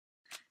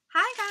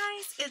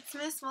it's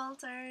Miss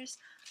Walters.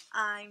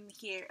 I'm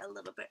here a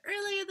little bit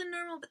earlier than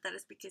normal, but that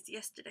is because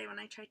yesterday when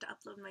I tried to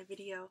upload my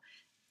video,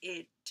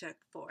 it took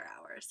 4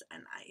 hours,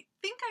 and I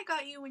think I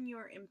got you when you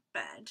were in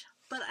bed,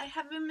 but I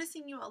have been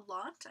missing you a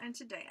lot, and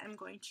today I'm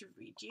going to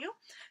read you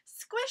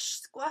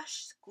Squish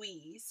Squash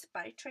Squeeze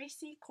by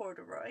Tracey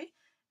Corderoy,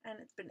 and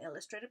it's been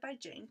illustrated by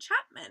Jane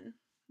Chapman.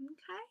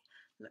 Okay,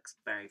 looks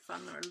very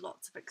fun. There are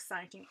lots of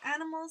exciting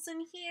animals in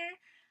here,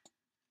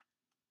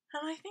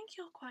 and I think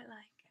you'll quite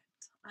like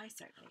it. I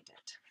certainly did.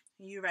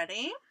 Are you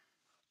ready?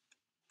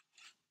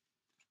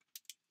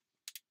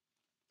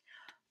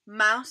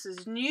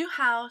 Mouse's new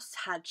house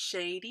had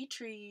shady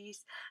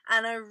trees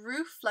and a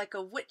roof like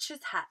a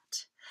witch's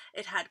hat.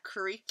 It had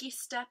creaky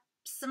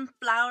steps and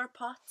flower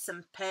pots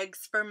and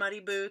pegs for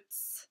muddy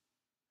boots.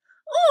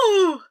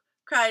 "Ooh!"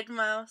 cried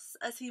Mouse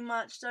as he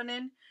marched on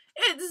in.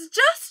 "It's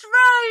just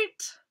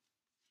right!"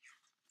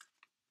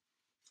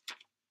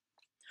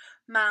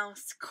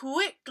 Mouse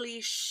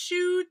quickly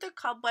shooed the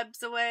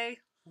cobwebs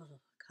away.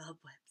 Oh,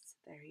 cobwebs.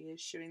 There he is,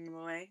 shooing them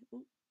away.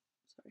 Ooh,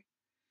 sorry.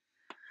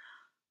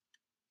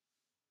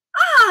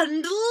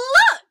 And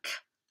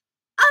look!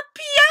 A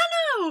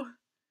piano!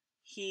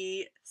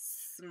 He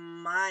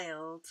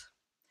smiled.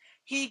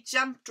 He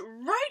jumped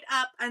right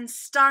up and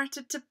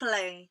started to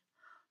play.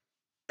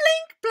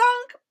 Blink,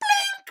 blonk,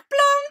 blink,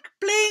 blonk,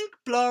 blink,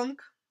 blonk.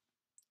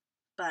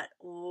 But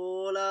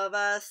all of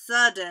a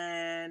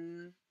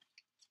sudden...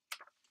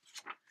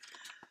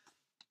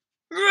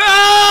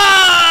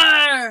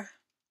 Roar!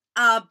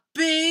 A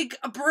big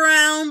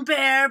brown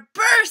bear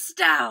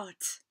burst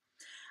out.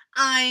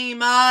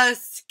 "I'm a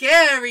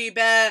scary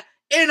bear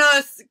in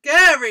a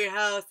scary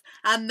house,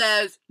 and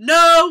there's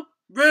no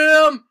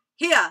room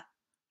here,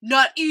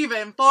 not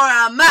even for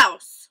a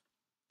mouse."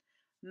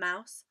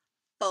 Mouse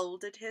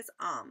folded his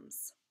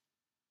arms.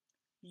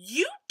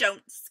 "You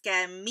don't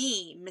scare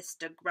me,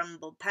 Mr.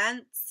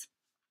 Grumblepants.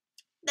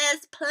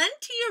 There's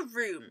plenty of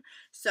room,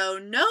 so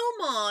no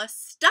more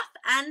stuff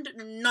and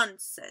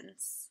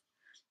nonsense."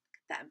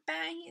 That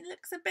bear, he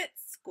looks a bit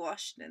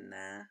squashed in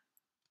there.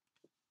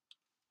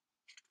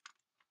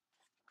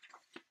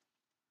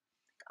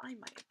 I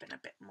might have been a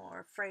bit more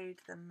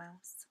afraid than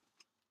Mouse.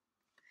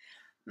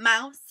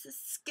 Mouse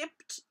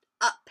skipped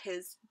up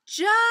his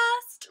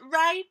just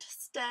right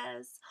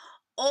stairs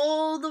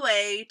all the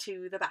way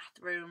to the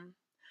bathroom.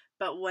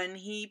 But when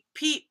he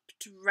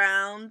peeped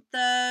round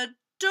the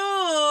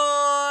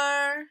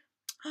door...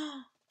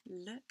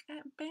 Look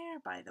at Bear,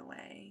 by the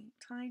way,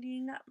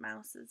 tidying up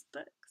Mouse's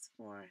books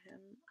for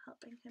him,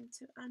 helping him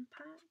to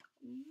unpack.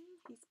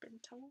 He's been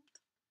told.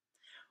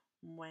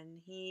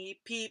 When he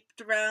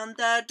peeped round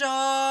the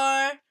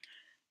door,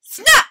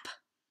 snap!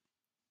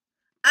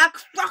 A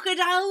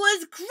crocodile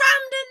was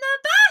crammed in the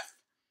bath.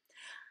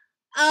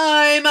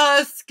 "I'm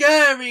a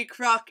scary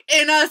croc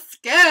in a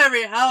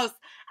scary house,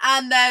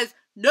 and there's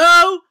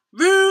no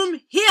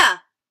room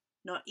here,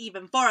 not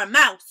even for a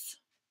mouse."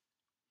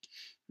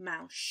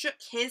 Mouse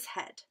shook his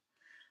head.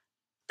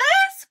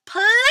 "There's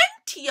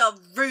plenty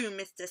of room,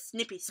 Mr.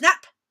 Snippy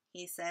Snap,"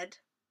 he said.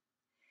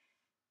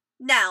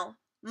 "Now,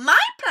 my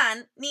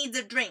plant needs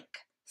a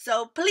drink,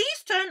 so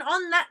please turn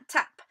on that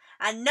tap,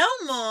 and no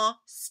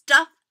more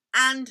stuff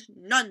and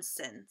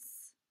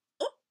nonsense."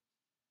 Oh,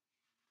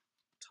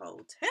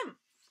 told him.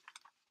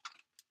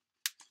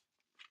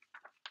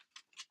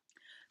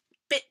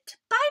 Bit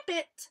by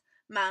bit,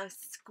 Mouse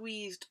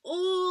squeezed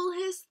all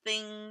his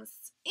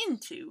things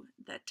into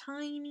the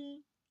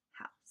tiny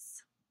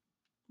house.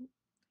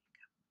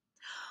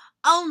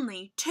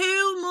 "Only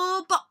 2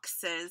 more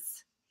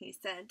boxes," he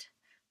said,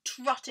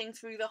 trotting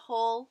through the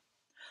hall.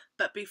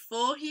 But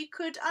before he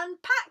could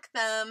unpack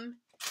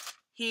them,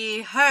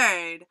 he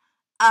heard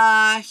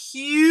a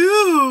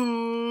huge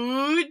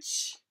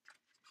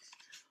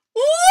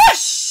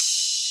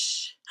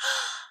whoosh!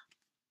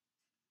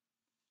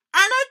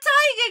 And a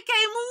tiger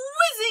came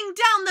whizzing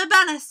down the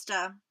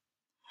banister.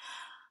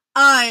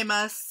 "I'm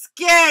a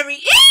scary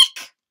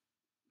eek!"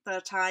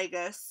 the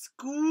tiger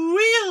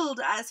squealed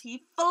as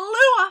he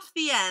flew off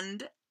the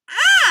end.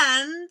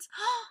 And...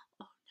 oh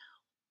no,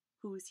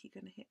 who is he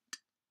going to hit?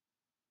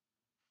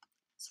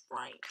 That's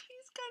right,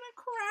 he's going to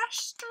crash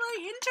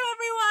straight into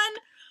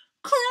everyone.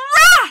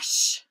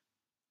 Crash!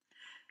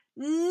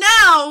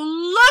 "Now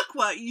look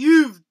what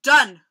you've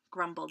done,"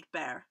 grumbled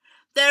Bear.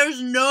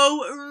 "There's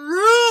no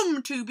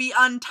room to be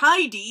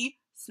untidy,"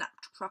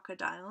 snapped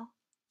Crocodile.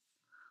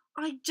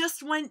 "I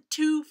just went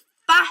too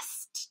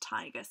fast,"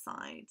 Tiger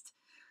sighed.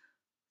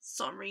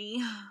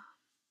 "Sorry."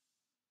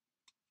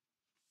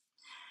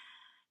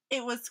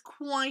 It was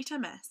quite a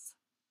mess.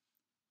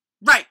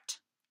 "Right,"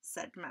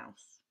 said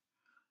Mouse.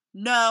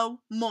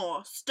 "No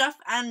more stuff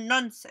and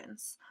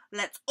nonsense.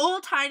 Let's all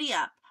tidy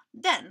up,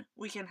 then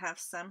we can have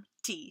some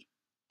tea."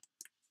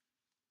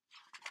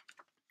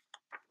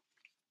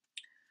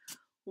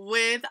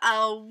 With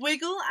a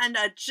wiggle and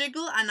a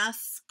jiggle and a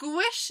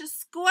squish,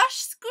 squash,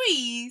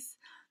 squeeze,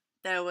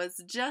 there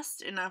was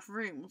just enough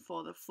room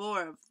for the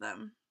 4 of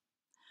them.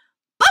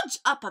 "Budge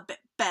up a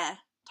bit, Bear,"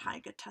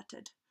 Tiger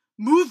tutted.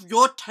 "Move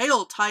your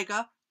tail,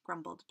 Tiger,"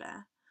 grumbled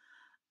Bear.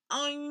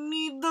 I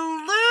need the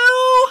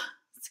loo,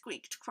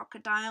 squeaked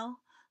Crocodile.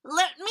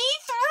 Let me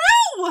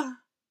through!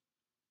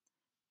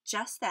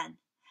 Just then,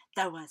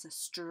 there was a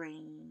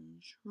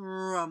strange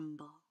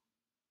rumble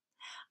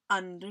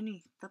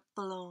underneath the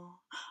floor.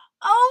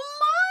 Oh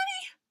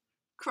my!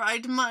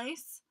 Cried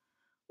Mice.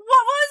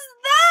 What was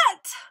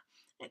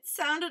that? It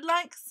sounded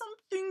like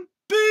something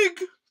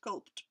big,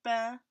 gulped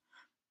Bear.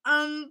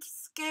 And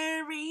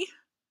scary,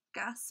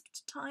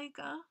 gasped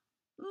Tiger.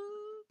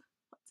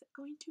 What's it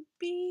going to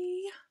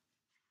be?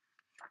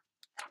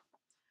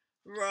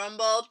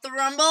 Rumble,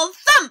 rumble,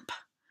 thump!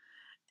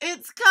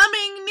 It's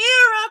coming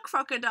nearer,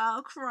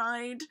 Crocodile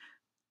cried,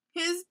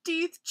 his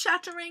teeth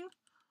chattering.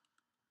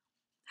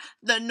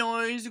 The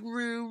noise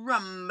grew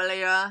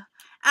rumblier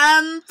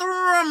and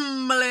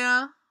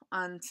thrumblier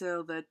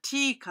until the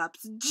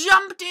teacups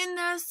jumped in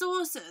their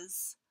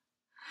saucers.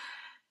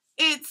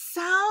 It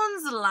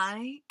sounds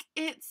like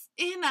it's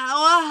in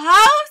our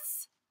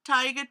house,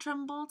 Tiger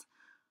trembled.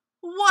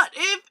 What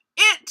if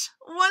it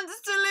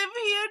wants to live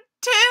here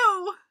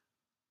too?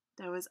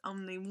 There was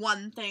only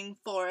one thing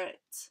for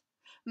it.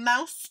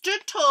 Mouse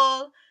stood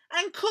tall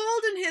and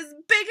called in his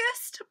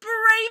biggest,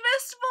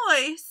 bravest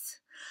voice.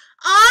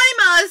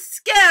 I'm a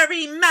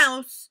scary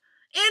mouse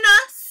in a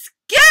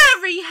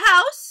scary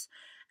house,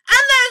 and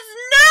there's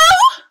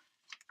no...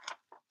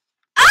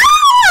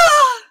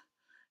 Ah!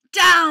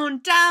 Down,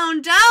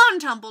 down, down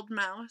tumbled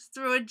Mouse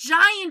through a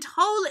giant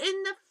hole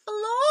in the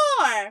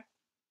floor.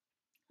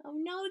 Oh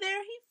no,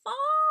 there he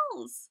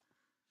falls.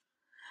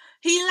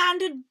 He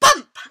landed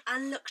bump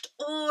and looked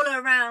all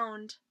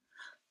around.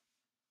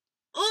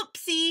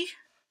 Oopsie,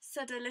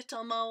 said a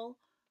little mole,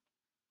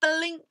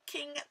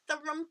 blinking at the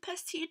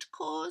rumpus he'd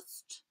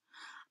caused.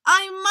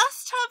 I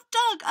must have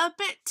dug a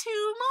bit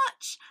too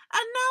much,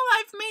 and now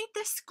I've made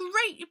this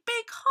great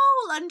big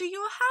hole under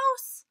your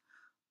house.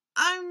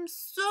 I'm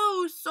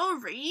so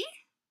sorry.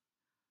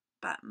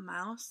 But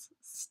Mouse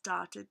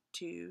started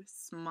to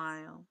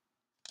smile.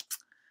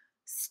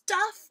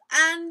 Stuff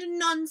and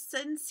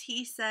nonsense,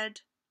 he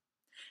said.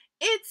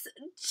 It's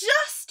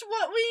just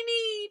what we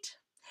need.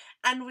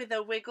 And with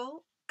a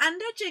wiggle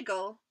and a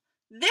jiggle,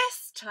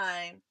 this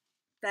time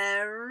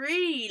there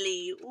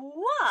really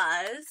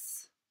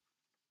was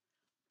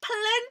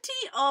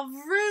plenty of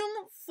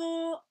room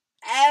for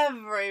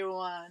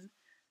everyone.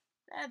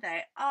 There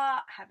they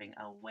are, having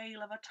a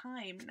whale of a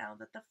time now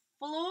that the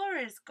floor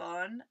is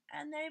gone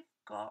and they've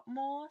got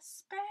more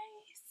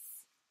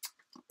space.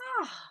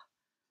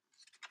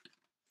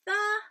 The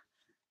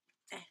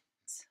end.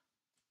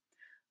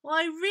 Well,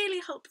 I really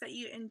hope that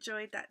you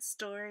enjoyed that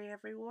story,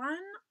 everyone.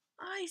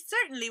 I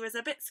certainly was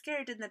a bit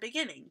scared in the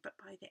beginning, but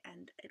by the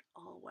end it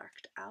all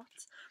worked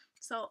out.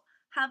 So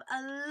have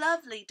a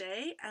lovely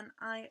day, and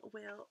I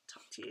will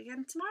talk to you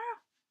again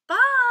tomorrow. Bye!